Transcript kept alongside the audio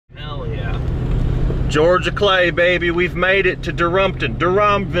Georgia Clay, baby. We've made it to Durhamtown,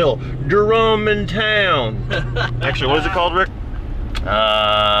 Durhamtown. Actually, what is it called, Rick?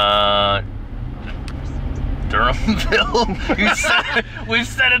 Durhamville. We've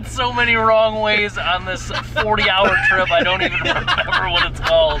said it so many wrong ways on this 40-hour trip. I don't even remember what it's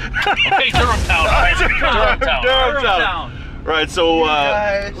called. Okay, Durhamtown. Right? Durhamtown. Right, so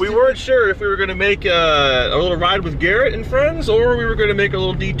we weren't sure if we were going to make a little ride with Garrett and friends, or we were going to make a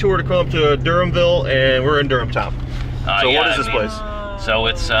little detour to come up to Durhamville, and we're in Durhamtown. So yeah, what is this place? So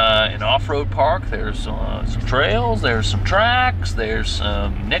it's an off-road park. There's some trails, there's some tracks, there's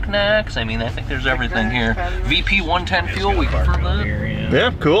some knickknacks. I mean, I think there's everything here. VP 110 fuel, we confirm that.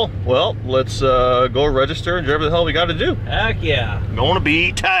 Yeah, cool. Well, let's go register and do whatever the hell we got to do. Heck yeah. Gonna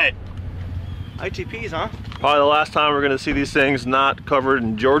be tight. ITPs, huh? Probably the last time we're gonna see these things not covered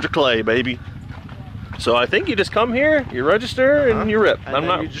in Georgia Clay, baby. So I think you just come here, you register, and you rip.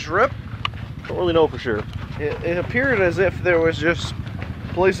 And you just rip? Don't really know for sure. It appeared as if there was just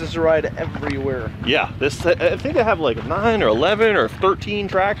places to ride everywhere. Yeah, I think they have like 9 or 11 or 13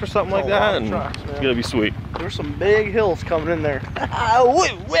 tracks or something like that, and tracks, it's gonna be sweet. There's some big hills coming in there. Wow.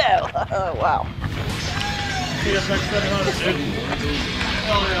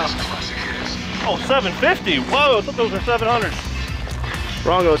 Oh, 750. Whoa, I thought those were 700s.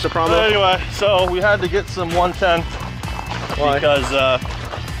 Wrongo, it's a promo. Anyway, so we had to get some 110. Why? Because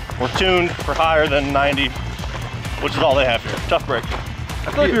we're tuned for higher than 90, which is all they have here. Tough break. I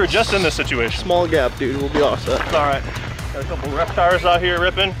feel like we were just in this situation. Small gap, dude. We'll be all set. It's all right. Got a couple rep tires out here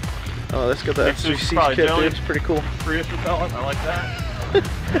ripping. Oh, let's get that XC kit, dude. It's pretty cool. Prius repellent. I like that.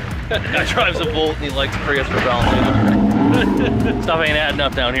 Guy drives a Bolt and he likes Prius repellent. Stuff ain't adding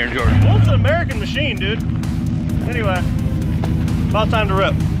up down here in Georgia. Well, it's an American machine, dude. Anyway, about time to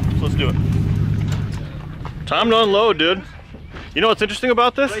rip. So let's do it. Time to unload, dude. You know what's interesting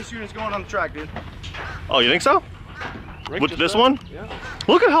about this? Race unit's going on the track, dude. Oh, you think so? Rick With this one? Yeah.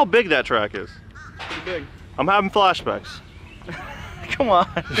 Look at how big that track is. Pretty big. I'm having flashbacks. Come on.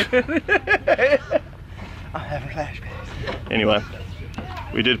 I'm having flashbacks. Anyway,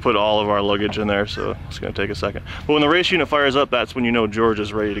 we did put all of our luggage in there, so it's gonna take a second. But when the race unit fires up, that's when you know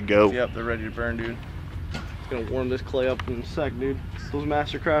Georgia's ready to go. Yep, they're ready to burn, dude. It's gonna warm this clay up in a sec, dude. Those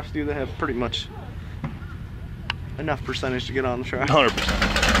Mastercrafts, dude, they have pretty much enough percentage to get on the track. 100%.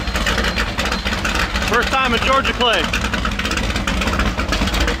 First time in Georgia Clay.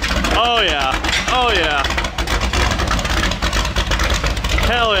 Oh yeah, oh yeah.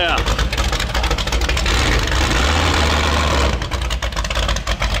 Hell yeah.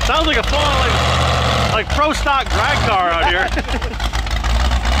 Sounds like a full like pro stock drag car out here.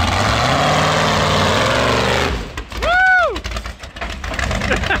 Woo!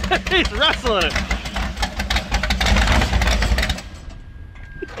 He's wrestling it.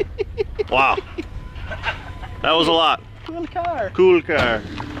 Wow. That was a lot. Cool car. Cool car.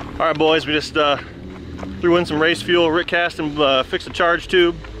 All right, boys, we just threw in some race fuel. Rick cast and fixed a charge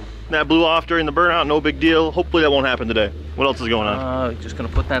tube. That blew off during the burnout, no big deal. Hopefully that won't happen today. What else is going on? Just gonna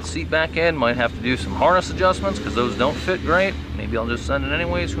put that seat back in. Might have to do some harness adjustments because those don't fit great. Maybe I'll just send it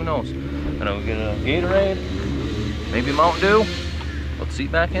anyways, who knows. Gonna get a Gatorade, maybe Mountain Dew. Put the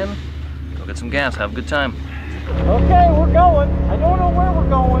seat back in, go get some gas, have a good time. Okay, we're going. I don't know where we're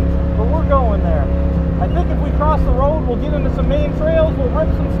going, but we're going there. I think if we cross the road, we'll get into some main trails, we'll rip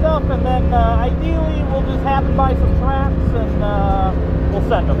some stuff, and then ideally we'll just happen by some tracks and we'll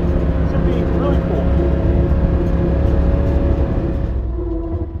send them. Should be really cool.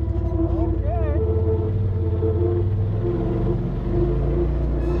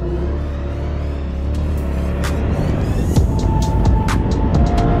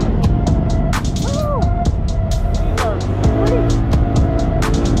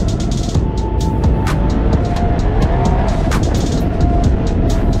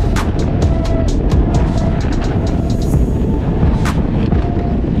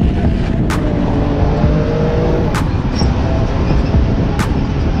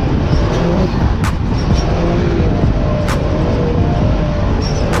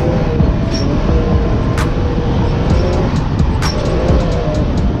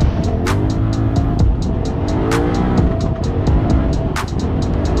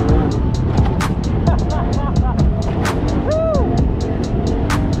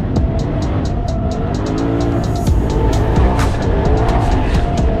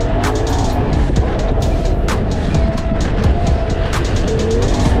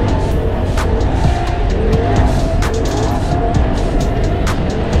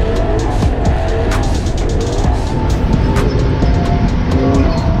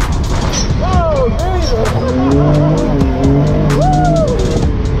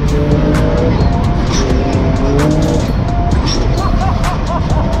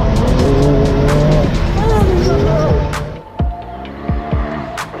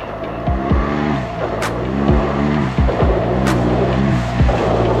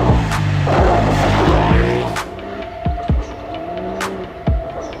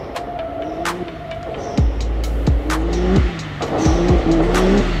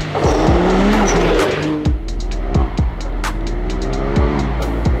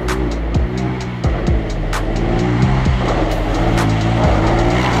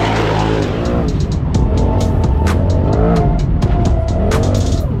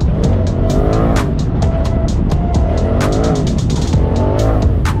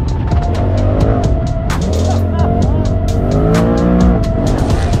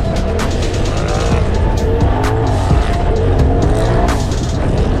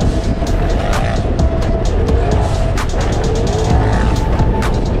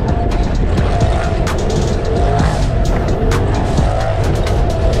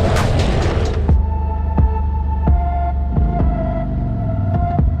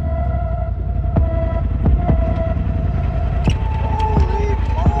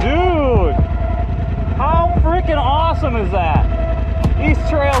 awesome is that? These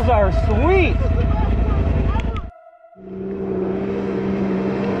trails are sweet.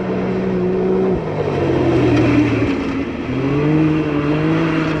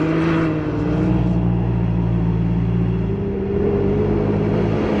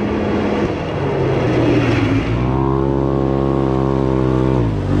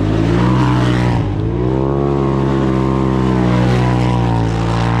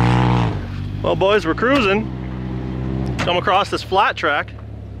 Well, boys, we're cruising. Come across this flat track.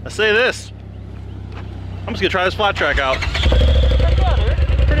 I say this, I'm just gonna try this flat track out.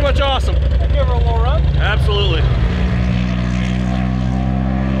 Pretty much awesome. I'll give her a little run. Absolutely.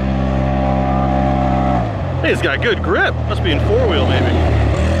 Hey, it's got good grip. Must be in 4-wheel maybe.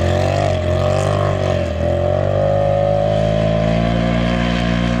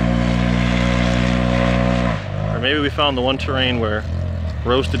 Or maybe we found the one terrain where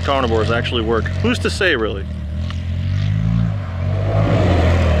roasted carnivores actually work. Who's to say, really?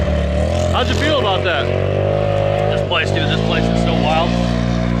 How'd you feel about that? This place, dude, this place is so wild.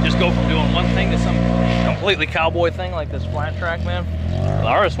 Just go from doing one thing to some completely cowboy thing like this flat track, man. The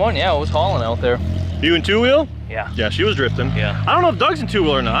RS1, yeah, it was hauling out there. You in 2-wheel? Yeah. Yeah, she was drifting. Yeah. I don't know if Doug's in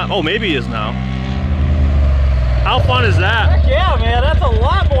 2-wheel or not. Oh, maybe he is now. How fun is that? Heck yeah, man, that's a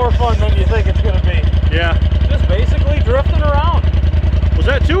lot more fun than you think it's gonna be. Yeah. Just basically drifting around. Was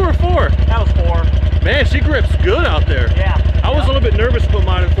that 2 or 4? That was 4. Man, she grips good out there. Yeah. I was a little bit nervous to put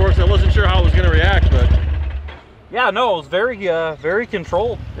mine in 4 because I wasn't sure how it was going to react, but... Yeah, no, it was very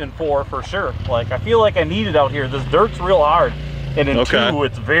controlled in 4 for sure. Like, I feel like I need it out here. This dirt's real hard. And in 2,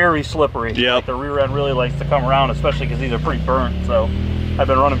 it's very slippery. Yeah. Like, the rear end really likes to come around, especially because these are pretty burnt. So I've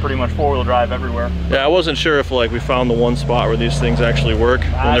been running pretty much 4-wheel drive everywhere. Yeah, I wasn't sure if like we found the one spot where these things actually work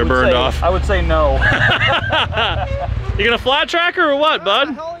when they're burned off. I would say no. You gonna flat track her or what, bud?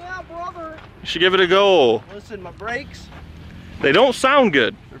 Hell yeah, brother. You should give it a go. Listen, my brakes, They don't sound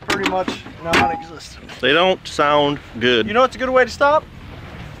good. they're pretty much non-existent. They don't sound good. You know what's a good way to stop?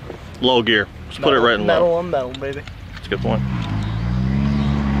 Low gear. Just put it right in metal low. on metal, baby. That's a good point.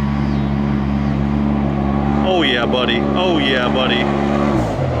 Oh yeah, buddy. Oh yeah, buddy.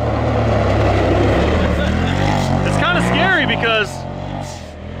 It's kind of scary because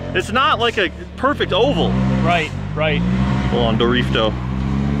it's not like a perfect oval. Right, right. Hold on, Durhamtown.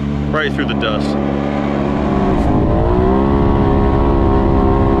 Right through the dust.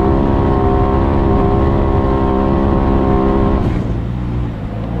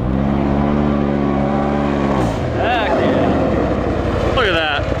 Heck yeah. Look at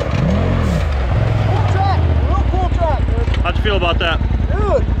that. Cool track, real cool track, dude. How'd you feel about that?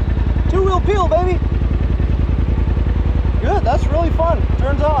 Dude, 2-wheel peel, baby. Good, that's really fun.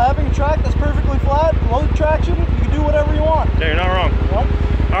 Turns out having a track that's perfectly flat, low traction, you can do whatever you want. Yeah, you're not wrong. Yep.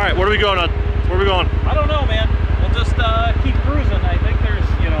 All right, where are we going? Where are we going? I don't know, man. We'll just keep cruising. I think there's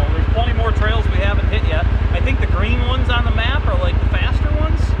plenty more trails we haven't hit yet. I think the green ones on the map are like the faster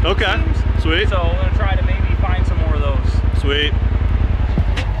ones. Okay, sweet. So we're gonna try to maybe find some more of those. Sweet.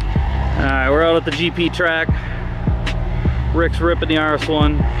 All right, we're out at the GP track. Rick's ripping the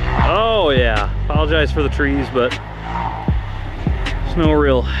RS1. Oh yeah, apologize for the trees, but there's no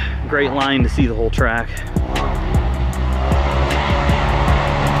real great line to see the whole track.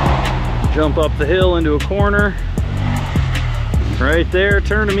 Jump up the hill into a corner. Right there,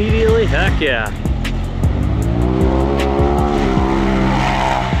 turn immediately, heck yeah.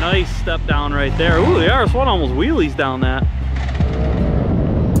 Nice step down right there. Ooh, the RS1 almost wheelies down that.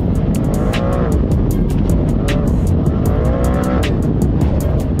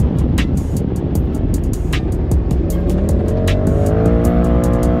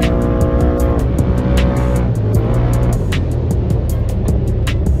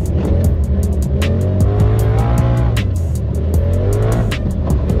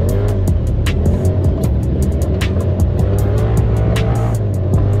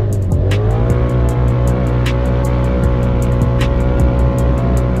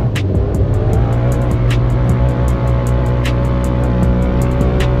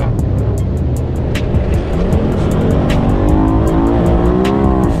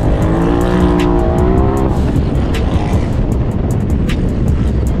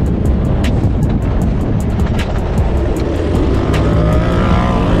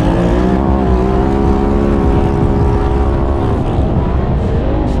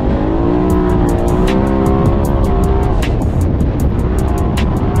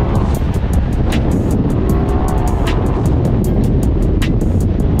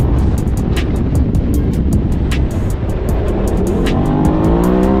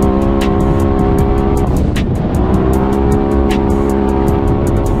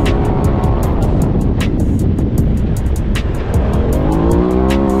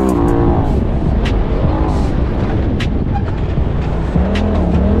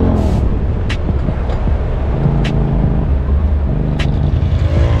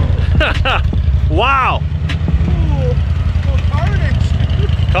 Wow. Ooh,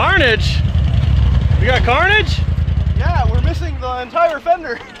 carnage. Carnage? You got carnage? Yeah, we're missing the entire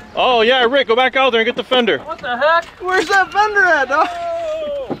fender. Oh yeah, Rick, go back out there and get the fender. What the heck? Where's that fender at,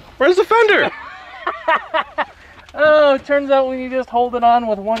 dog? Where's the fender? Oh, it turns out when you just hold it on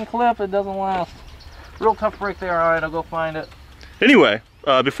with one clip, it doesn't last. Real tough brake there. All right, I'll go find it. Anyway,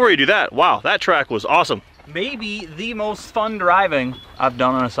 before you do that, wow, that track was awesome. Maybe the most fun driving I've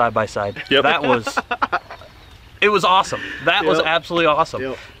done on a side-by-side. Yep. That was, it was awesome. That was absolutely awesome.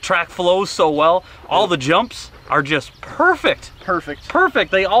 Yep. Track flows so well. All the jumps are just perfect. Perfect.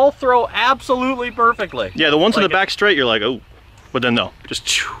 Perfect. They all throw absolutely perfectly. Yeah, the ones in Like the back straight, you're like, oh, but then no, just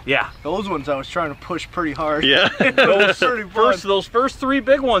chew. Yeah. Those ones I was trying to push pretty hard. Yeah. Those Pretty fun. those first three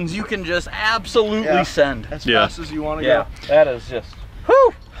big ones you can just absolutely Yeah. send. As Yeah. fast as you want to Yeah. go. That is just.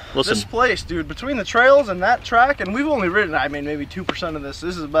 Whew. Listen, This place, dude, between the trails and that track, and we've only ridden, I mean, maybe 2% of this.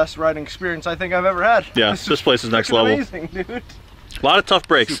 This is the best riding experience I think I've ever had. yeah, this place is next freaking level. amazing, dude. A lot of tough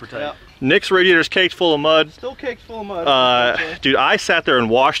brakes. Super tight. Yeah. Nick's radiator's caked full of mud. Still caked full of mud. Dude, I sat there and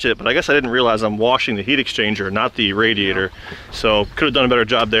washed it, but I guess I didn't realize I'm washing the heat exchanger, not the radiator. So could have done a better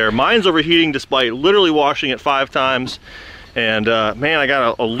job there. Mine's overheating despite literally washing it 5 times. And man, I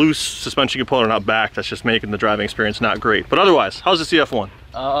got a loose suspension component out back that's just making the driving experience not great. But otherwise, how's the CF1?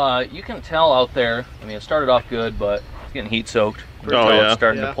 You can tell out there. I mean, it started off good, but it's getting heat soaked. Oh, yeah. It's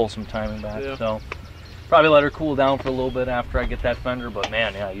starting Yeah. to pull some timing back. Yeah. So probably let her cool down for a little bit after I get that fender. But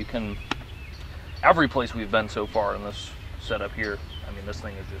man, yeah, you can. Every place we've been so far in this setup here, I mean, this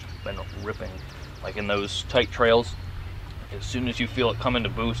thing has just been ripping. Like in those tight trails, as soon as you feel it coming to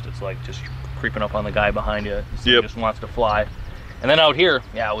boost, it's like just creeping up on the guy behind you. This thing just wants to fly. And then out here,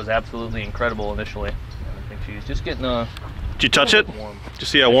 yeah, it was absolutely incredible initially. I think she's just getting Did you touch it? warm. Did you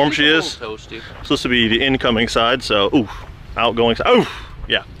see how warm she is? A little toasty. It's supposed to be the incoming side, so ooh, outgoing side. Ooh,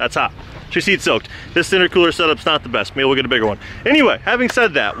 yeah, that's hot. She's heat soaked. This intercooler setup's not the best. Maybe we'll get a bigger one. Anyway, having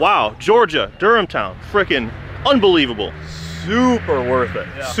said that, wow, Georgia, Durhamtown, freaking unbelievable. Super worth it.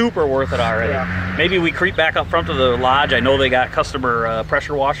 Yeah. Super worth it already. Yeah. Maybe we creep back up front to the lodge. I know they got customer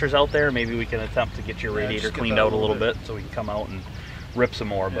pressure washers out there. Maybe we can attempt to get your Yeah, radiator just get cleaned that out a little bit so we can come out and rip some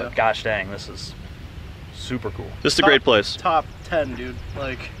more. But Yeah. gosh dang, this is super cool. This is a great place. Top 10, dude.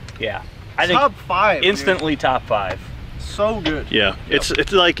 Like, Yeah. I think top 5. instantly top 5. Dude. So good. Yeah, it's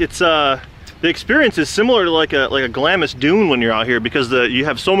like the experience is similar to like a Glamis Dune when you're out here because you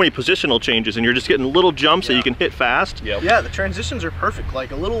have so many positional changes and you're just getting little jumps that you can hit fast. Yep. Yeah, the transitions are perfect.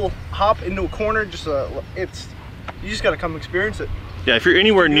 Like a little hop into a corner, you just gotta come experience it. Yeah, if you're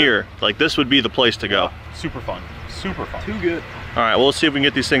anywhere near, like this would be the place to go. Super fun. Super fun. Too good. All right, well, let's see if we can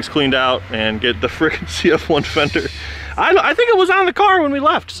get these things cleaned out and get the frickin' CF1 fender. I think it was on the car when we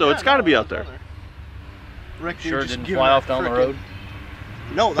left, so it's got to be out there. Rick, dude, Sure just didn't give fly it a off down the frickin- road.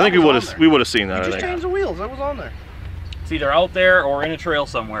 No, I think we would have seen that. You I just think. changed the wheels. That was on there. It's either out there or in a trail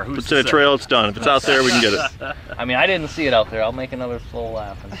somewhere. If it's in a trail, it's done. If it's out there, we can get it. I mean, I didn't see it out there. I'll make another slow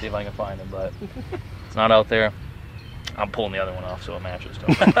laugh and see if I can find it, but it's not out there. I'm pulling the other one off so it matches.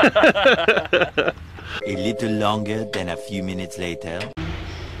 A little longer than a few minutes later.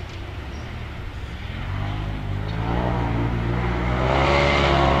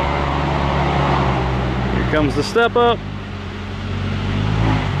 Here comes the step up.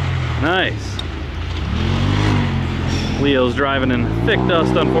 Nice. Leo's driving in thick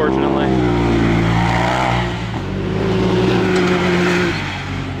dust, unfortunately.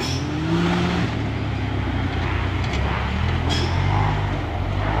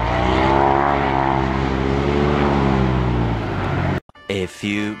 A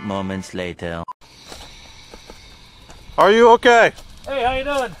few moments later. Are you okay? Hey, how you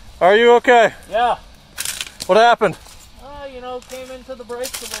doing? Are you okay? Yeah. What happened? You know, came into the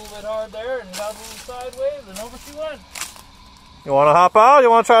brakes a little bit hard there and got a little sideways and over she went. You want to hop out? You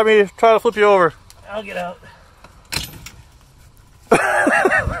want to try to flip you over? I'll get out.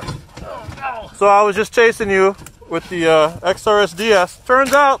 So I was just chasing you with the XRS DS.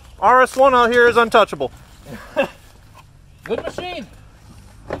 Turns out RS1 out here is untouchable. Good machine.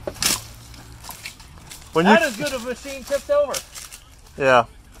 When you Not as good a machine tipped over. Yeah.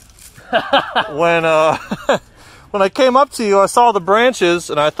 When I came up to you, I saw the branches,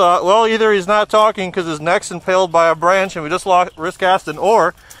 and I thought, well, either he's not talking because his neck's impaled by a branch and we just risk casting,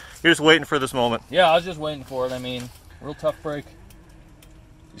 or you're just waiting for this moment. Yeah, I was just waiting for it. I mean, real tough break.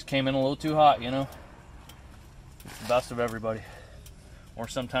 Just came in a little too hot, you know? It's the best of everybody. Or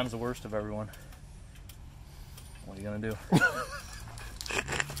sometimes the worst of everyone. What are you gonna do?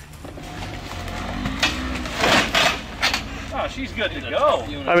 Oh, she's good to go.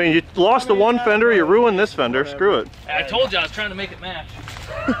 I mean, you lost the one fender, you ruined this fender. Screw it. I told you I was trying to make it match.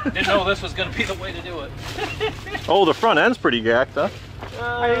 Didn't know this was going to be the way to do it. Oh, the front end's pretty gacked, huh?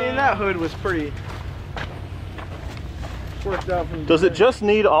 I mean, that hood was pretty worked out from. Does it just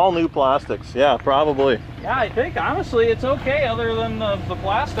need all new plastics? Yeah, probably. Yeah, I think honestly it's okay other than the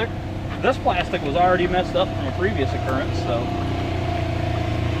plastic. This plastic was already messed up from a previous occurrence, so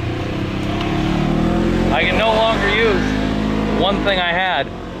I can no longer use one thing I had.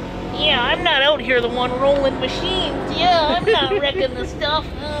 Yeah, I'm not out here the one rolling machines. Yeah, I'm not wrecking the stuff.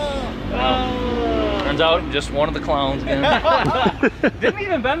 Turns out just one of the clowns. Didn't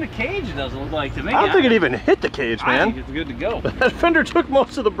even bend the cage, it doesn't look like to me. I don't think it even hit the cage, man. I think it's good to go. That fender took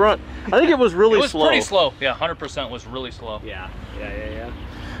most of the brunt. I think it was really It was slow. pretty slow. Yeah, 100% was really slow. Yeah.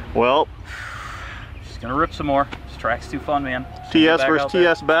 Well, She's gonna rip some more. This track's too fun, man. TS versus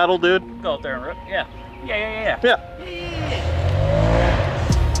TS battle, dude. Go out there and rip. Yeah. Yeah.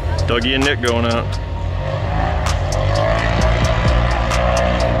 Dougie and Nick going out.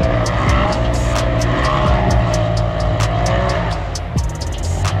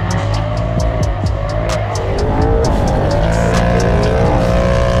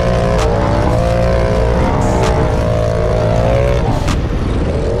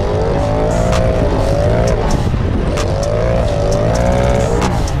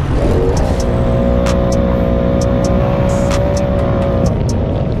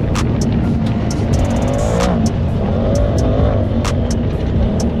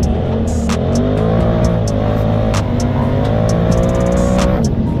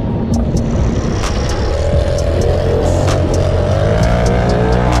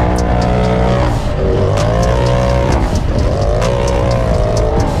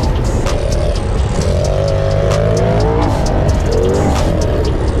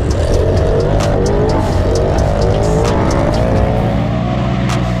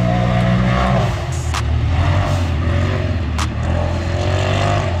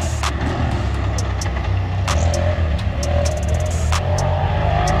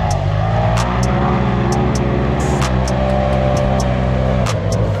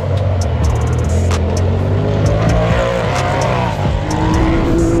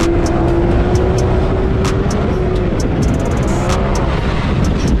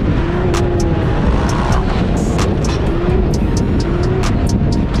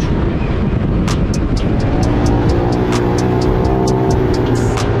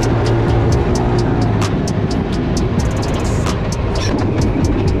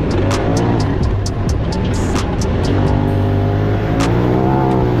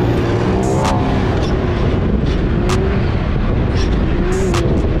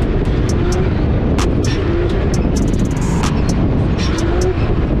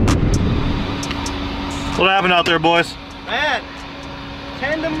 What happened out there, boys? Man,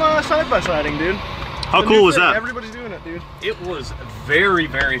 tandem side-by-siding, dude. How cool was that? Everybody's doing it, dude. It was very,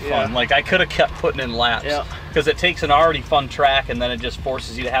 very fun. Yeah. Like, I could have kept putting in laps. Yeah. Because it takes an already fun track and then it just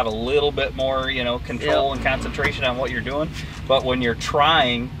forces you to have a little bit more, you know, control and concentration on what you're doing. But when you're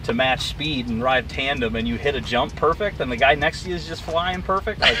trying to match speed and ride tandem and you hit a jump perfect and the guy next to you is just flying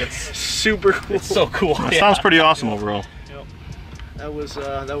perfect, like it's super cool. It's so cool. That sounds pretty awesome overall. That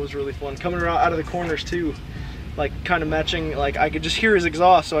was really fun. Coming around out of the corners too, like kind of matching. Like I could just hear his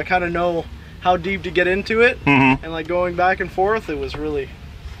exhaust, so I kind of know how deep to get into it. And like going back and forth, it was really.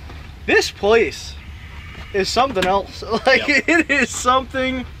 This place is something else. Like it is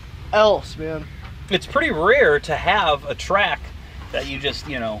something else, man. It's pretty rare to have a track that you just,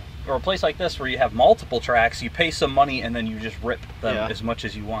 you know, or a place like this where you have multiple tracks, you pay some money and then you just rip them as much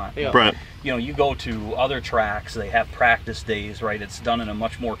as you want. Right. You know, you go to other tracks, they have practice days, right? It's done in a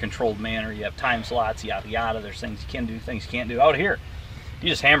much more controlled manner. You have time slots, yada yada. There's things you can do, things you can't do. Out here, you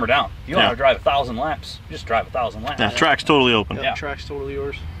just hammer down. If you want to drive 1,000 laps, you just drive 1,000 laps. Yeah, track's totally open. Yeah, track's totally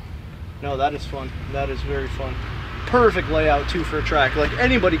yours. No, that is fun. That is very fun. Perfect layout too for a track. Like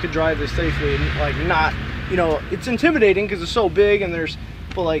anybody could drive this safely and like not, you know, it's intimidating because it's so big and there's,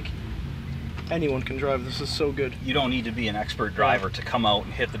 but like anyone can drive this. Is so good. You don't need to be an expert driver to come out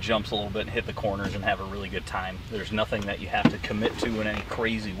and hit the jumps a little bit and hit the corners and have a really good time. There's nothing that you have to commit to in any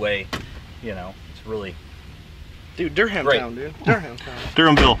crazy way. You know, it's really, dude, Durhamtown, dude. Durhamtown.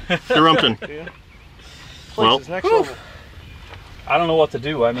 Durhamville. Durhampton. Place Well, is next level. I don't know what to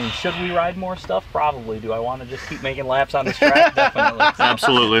do. I mean, should we ride more stuff? Probably. Do I want to just keep making laps on this track? Definitely.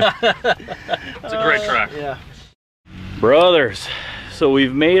 Absolutely. It's a great track. Yeah. Brothers, so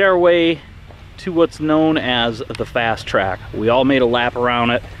we've made our way to what's known as the fast track. We all made a lap around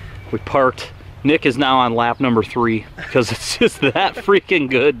it. We parked. Nick is now on lap number 3 because it's just that freaking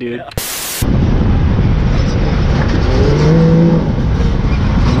good, dude. Yeah.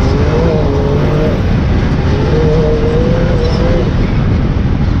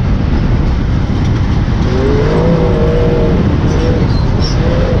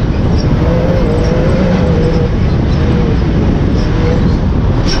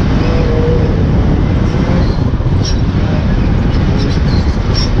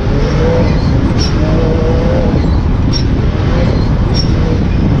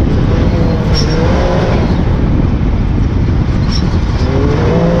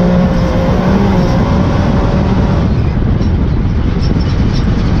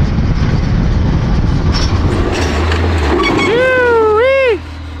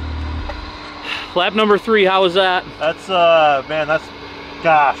 lap number 3, how was that? That's, man, that's,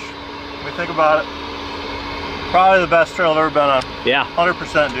 gosh, when we think about it, probably the best trail I've ever been on. Yeah.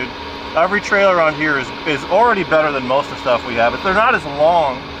 100%, dude. Every trail around here is already better than most of the stuff we have. But they're not as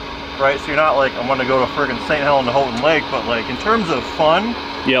long, right? So you're not like, I'm gonna go to friggin' St. Helena Houghton Lake, but like in terms of fun,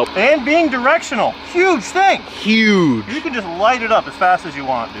 yep, and being directional, huge thing. Huge. You can just light it up as fast as you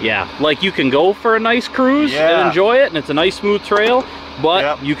want, dude. Yeah, like you can go for a nice cruise and enjoy it, and it's a nice smooth trail,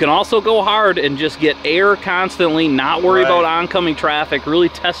 but you can also go hard and just get air constantly, not worry about oncoming traffic, really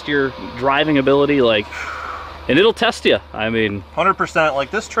test your driving ability, like, and it'll test you. I mean, 100%.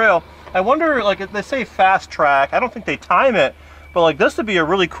 Like this trail, I wonder, like if they say fast track, I don't think they time it, but like this would be a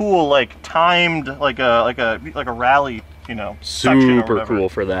really cool, like timed, like a rally, you know, super cool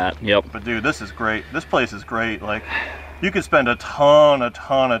for that. Yep. But dude, this is great. This place is great. Like you could spend a ton of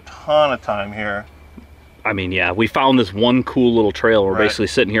time here. I mean, yeah, we found this one cool little trail. We're basically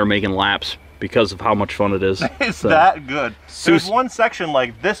sitting here making laps because of how much fun it is. It's that good. There's one section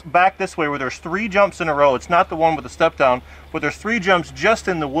like this, back this way, where there's 3 jumps in a row. It's not the one with the step down, but there's 3 jumps just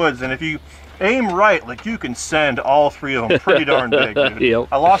in the woods, and if you aim right, like you can send all 3 of them pretty darn big, dude. Yep.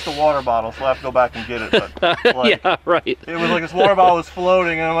 I lost a water bottle, so I have to go back and get it. But like, yeah, right. It was like this water bottle was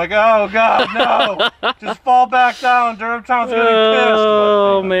floating, and I'm like, oh god, no! Just fall back down. Durhamtown's gonna be pissed.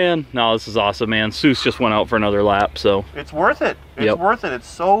 Oh man, no, this is awesome, man. Seuss just went out for another lap, so it's worth it. It's worth it. It's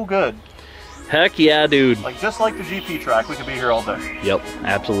so good. Heck yeah, dude. Like just like the GP track, we could be here all day. Yep,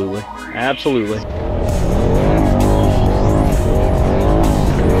 absolutely, absolutely.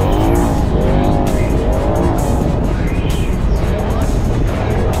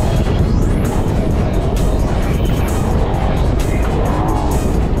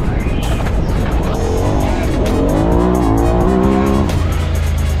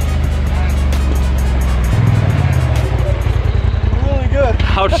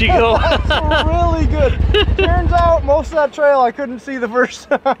 How'd she go? That's really good. Turns out most of that trail I couldn't see the first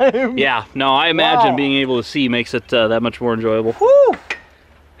time. Yeah, no, I imagine being able to see makes it that much more enjoyable. Whew.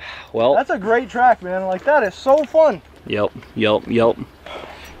 Well, that's a great track, man. Like that is so fun. Yep.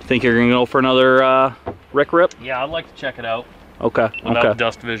 Think you're gonna go for another RIP? Yeah, I'd like to check it out. Okay. Without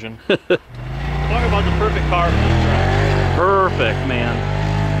dust vision. Talk about the perfect car for this track. Perfect, man.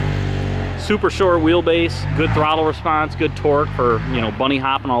 Super short wheelbase, good throttle response, good torque for, you know, bunny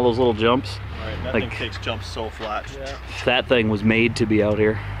hopping all those little jumps. Right, that thing takes jumps so flat. Yeah. That thing was made to be out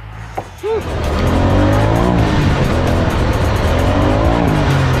here. Whew.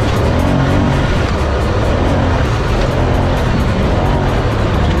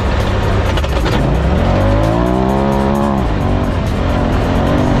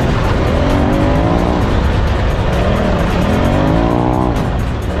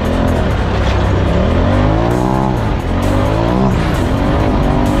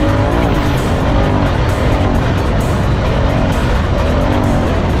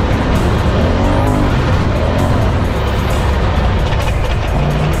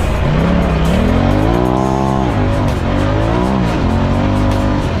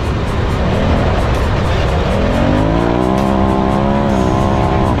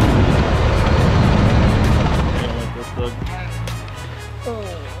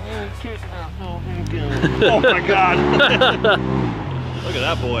 Oh my god. Look at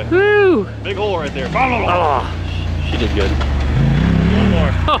that boy. Woo! Big hole right there. Oh, she did good. One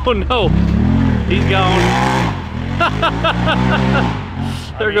more. Oh no. He's gone.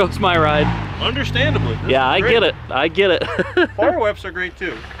 There goes my ride. Understandably. Yeah, I get it. I get it. Fire whips are great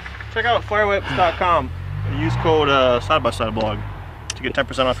too. Check out firewhips.com and use code SideBySideBlog to get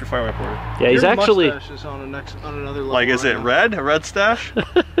 10% off your fire whip order. Yeah, he's actually. Your mustache is on another level. Like, is it red? A red stash?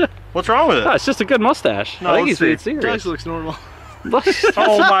 What's wrong with it? No, it's just a good mustache. No, I think he's being It serious. actually looks normal.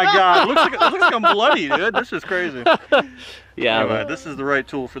 Oh my god, it looks like I'm bloody, dude. This is crazy. Yeah. Anyway, this is the right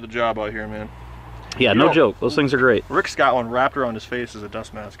tool for the job out here, man. Yeah, no joke. Those things are great. Rick's got one wrapped around his face as a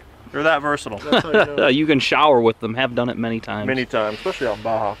dust mask. They're that versatile. That's how you know. You can shower with them. Have done it many times. Many times, especially out in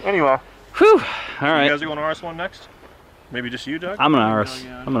Baja. Anyway. Whew. All right. You guys are going to RS1 next? Maybe just you, Doug? I'm gonna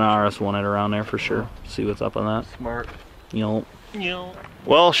RS1 it around there for sure. See what's up on that. Smart. You know.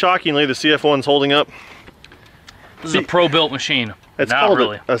 Well, shockingly, the CF1's holding up. This is a pro-built machine. It's Not called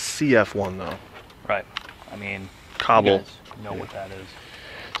really. a CF1 though. Right. I mean, Cobble. you guys know what that is.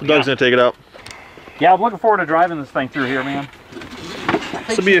 So Doug's gonna take it out. Yeah, I'm looking forward to driving this thing through here, man.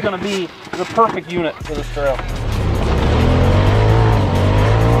 I think it's gonna be the perfect unit for this trail.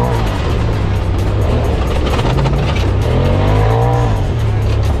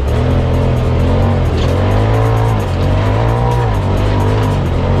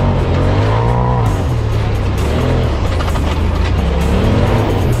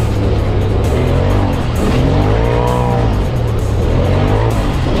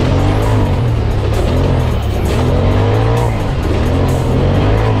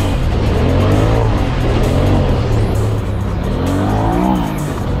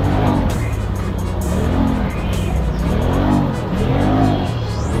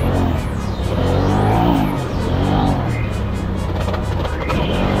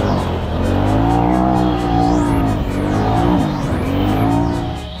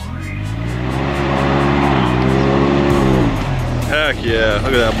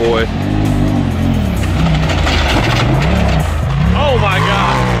 Look at that boy. Oh my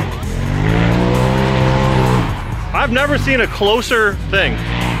God. I've never seen a closer thing.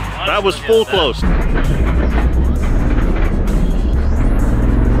 That was full close. That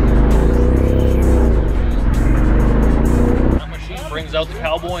machine brings out the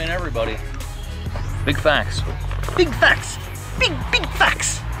cowboy in everybody. Big facts. Big facts. Big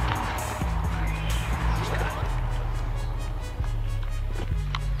facts.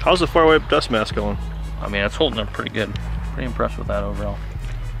 How's the far away dust mask going? I mean, it's holding up pretty good. Pretty impressed with that overall.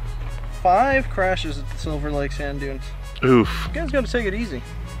 5 crashes at the Silver Lake Sand Dunes. Oof. You guys gotta take it easy.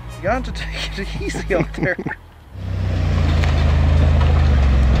 You got to take it easy out there.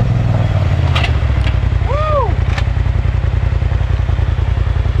 Woo!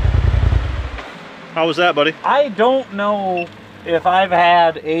 How was that, buddy? I don't know if I've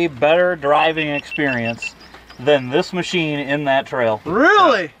had a better driving experience than this machine in that trail.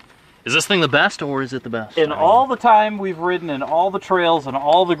 Really? Is this thing the best, or is it the best? In all the time we've ridden in all the trails and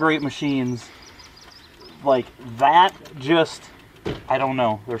all the great machines, like that just, I don't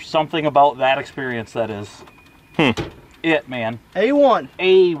know. There's something about that experience that is it, man. A1.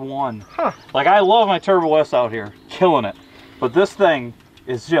 A1. Huh. Like, I love my Turbo S out here, killing it. But this thing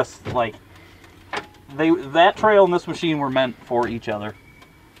is just like, that trail and this machine were meant for each other.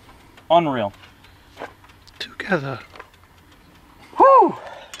 Unreal. Together. Whew.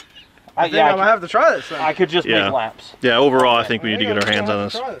 I think I'm gonna have to try this thing. I could just make laps. Yeah, overall I think we need to get our hands on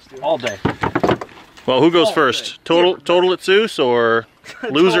this. All day. Well, who goes first? Total at Seuss or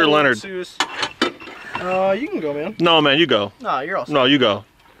loser Leonard? You can go, man. No, man, you go. No, you're all set. No, you go.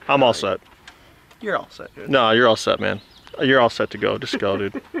 I'm all set. You're all set, dude. No, you're all set, man. You're all set to go. Just go,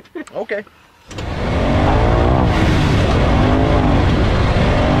 dude. Okay.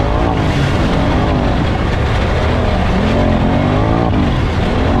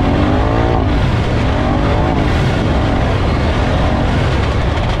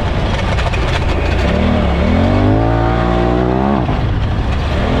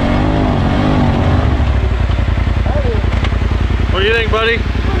 What do you think, buddy?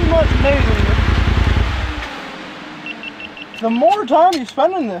 Pretty much amazing. The more time you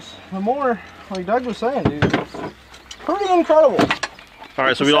spend in this, the more, like Doug was saying, dude, it's pretty incredible. All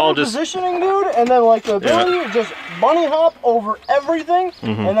right, so we all just positioning, dude, and then like the ability to just bunny hop over everything,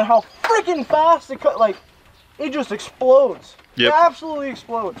 and then how freaking fast it it just explodes. Yep. It absolutely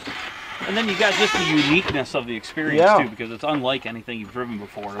explodes. And then you got just the uniqueness of the experience too, because it's unlike anything you've driven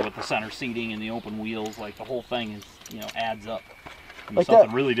before with the center seating and the open wheels. Like, the whole thing is, adds up to Like something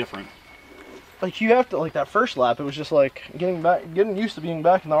that. really different. Like, you have to, like, that first lap, it was just like getting used to being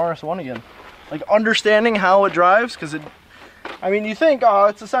back in the RS1 again. Like, understanding how it drives, because I mean, you think, oh,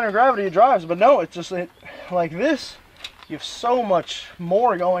 it's the center of gravity, it drives, but no, it's just like this. You have so much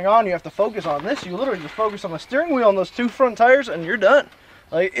more going on. You have to focus on this. You literally just focus on the steering wheel and those 2 front tires, and you're done.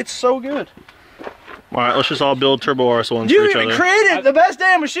 Like, it's so good. all right. Let's just all build turbo RS1s You for each even other. created the best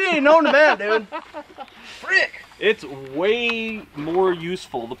damn machine known to man, dude. Frick. It's way more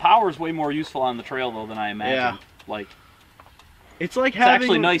useful. The power is way more useful on the trail though than I imagined. Like, it's like it's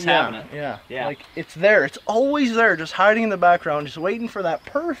actually nice having it. Yeah. Yeah. Like, it's there. It's always there, just hiding in the background, just waiting for that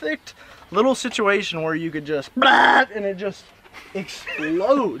perfect little situation where you could just and it just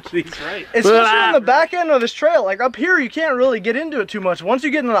explodes. That's right. Especially on the back end of this trail. Like, up here, you can't really get into it too much. Once you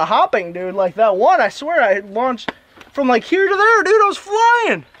get into the hopping, dude, like that one, I swear I launched from like here to there, dude. I was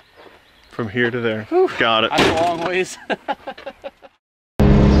flying. From here to there. Got it. That's a long ways.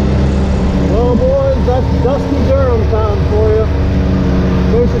 Well, boys, that's dusty Durhamtown for you.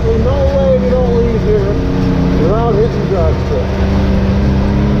 Basically, no way we don't leave here without hitting drag strip.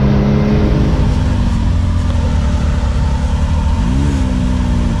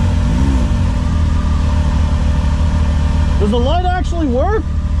 Does the light actually work?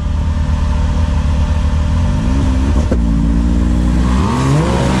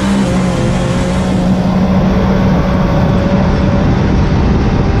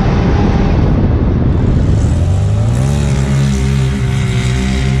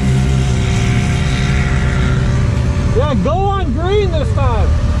 Yeah, go on green this time.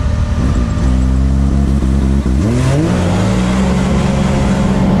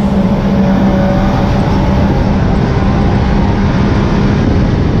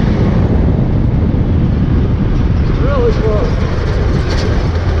 Really close.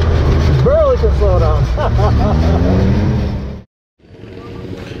 Barely can slow down.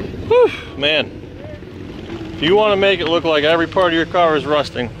 Whew, man. If you want to make it look like every part of your car is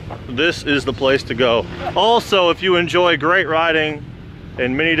rusting, this is the place to go. Also, if you enjoy great riding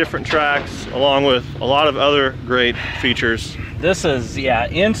and many different tracks, along with a lot of other great features. This is, yeah,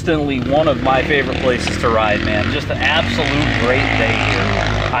 instantly one of my favorite places to ride, man. Just an absolute great day here.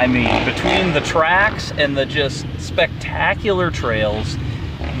 I mean, between the tracks and the just spectacular trails,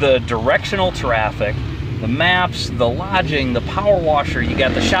 the directional traffic, the maps, the lodging, the power washer, you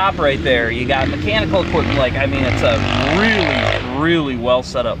got the shop right there, you got mechanical equipment. Like, I mean, it's a really, really well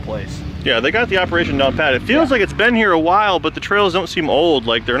set up place. Yeah, they got the operation down pat. It feels like it's been here a while, but the trails don't seem old.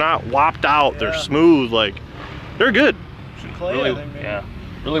 Like, they're not whopped out, they're smooth, like, they're good. Really, yeah,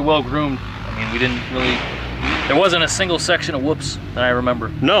 really well groomed. I mean, we didn't really, there wasn't a single section of whoops that I remember.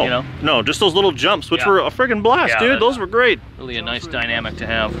 No, you know? No, just those little jumps, which were a friggin' blast, dude. Those were great. Really a nice dynamic to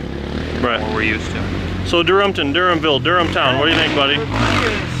have. Right. What we're used to. So Durhamton, Durhamville, Durhamtown, what do you think, buddy?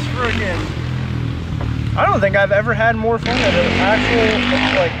 I don't think I've ever had more fun at an actual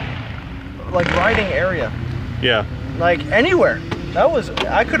like riding area. Yeah. Like anywhere. That was,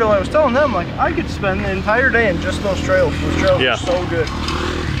 I was telling them, like, I could spend the entire day in just those trails. Those trails are so good.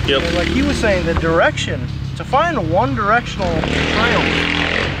 Yep. And like he was saying, the direction, to find a one directional trail.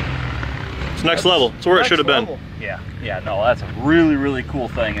 It's next level. It's where it should have been. Yeah, yeah, no, that's a really, really cool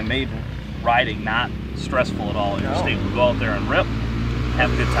thing, and made riding not stressful at all. You just go out there and rip,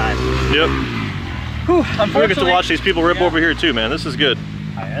 have a good time. Yep. Whew, We get to watch these people rip over here too, man. This is good.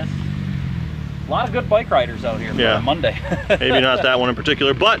 A lot of good bike riders out here on Monday. Maybe not that one in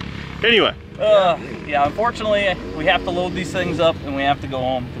particular, but anyway. Yeah, unfortunately, we have to load these things up and we have to go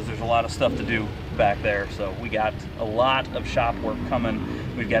home because there's a lot of stuff to do back there. So we got a lot of shop work coming.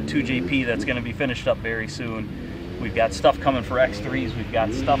 We've got 2JP that's going to be finished up very soon. We've got stuff coming for X3s. We've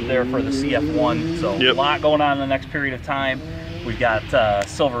got stuff there for the CF1. So a lot going on in the next period of time. We've got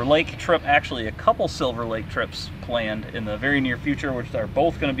Silver Lake trip, actually a couple Silver Lake trips planned in the very near future, which are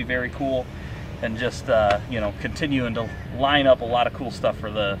both going to be very cool. And just, you know, continuing to line up a lot of cool stuff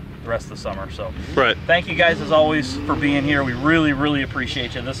for the rest of the summer. So thank you guys as always for being here. We really, really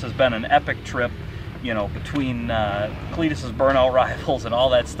appreciate you. This has been an epic trip, you know, between Cletus's burnout rivals and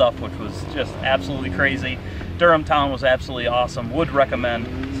all that stuff, which was just absolutely crazy. Durhamtown was absolutely awesome. Would recommend.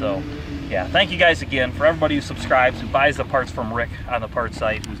 So yeah, thank you guys again. For everybody who subscribes, who buys the parts from Rick on the parts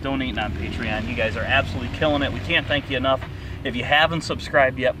site, who's donating on Patreon, you guys are absolutely killing it. We can't thank you enough. If you haven't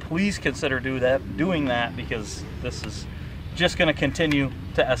subscribed yet, please consider doing that, because this is just going to continue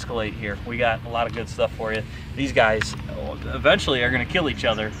to escalate here. We got a lot of good stuff for you. These guys eventually are going to kill each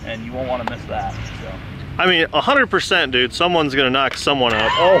other, and you won't want to miss that. So. I mean, 100%, dude. Someone's going to knock someone out.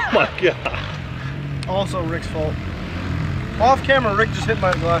 Oh my God. Also Rick's fault. Off camera, Rick just hit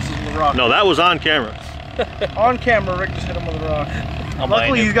my glasses with a rock. No, that was on camera. On camera, Rick just hit him with a rock.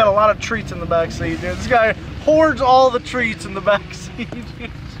 Luckily, he's got a lot of treats in the back seat, dude. This guy hoards all the treats in the back seat.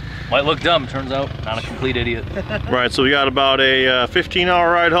 Might look dumb, turns out not a complete idiot. Right, so we got about a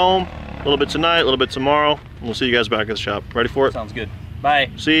 15-hour ride home. A little bit tonight, a little bit tomorrow. And we'll see you guys back at the shop. Ready for it? Sounds good. Bye.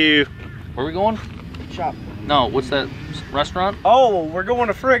 See you. Where are we going? Shop. No, what's that restaurant? Oh, we're going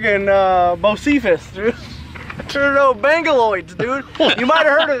to friggin' Bocephus, dude. No, Bangaloids, dude. You might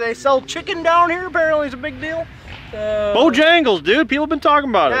have heard of it. They sell chicken down here. Apparently, it's a big deal. Bojangles, dude. People have been talking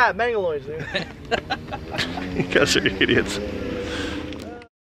about it. Yeah, Bangaloids, dude. You guys are idiots.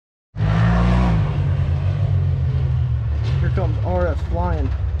 Here comes RS flying.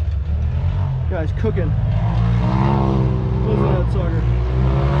 Guy's cooking. Wasn't that sucker?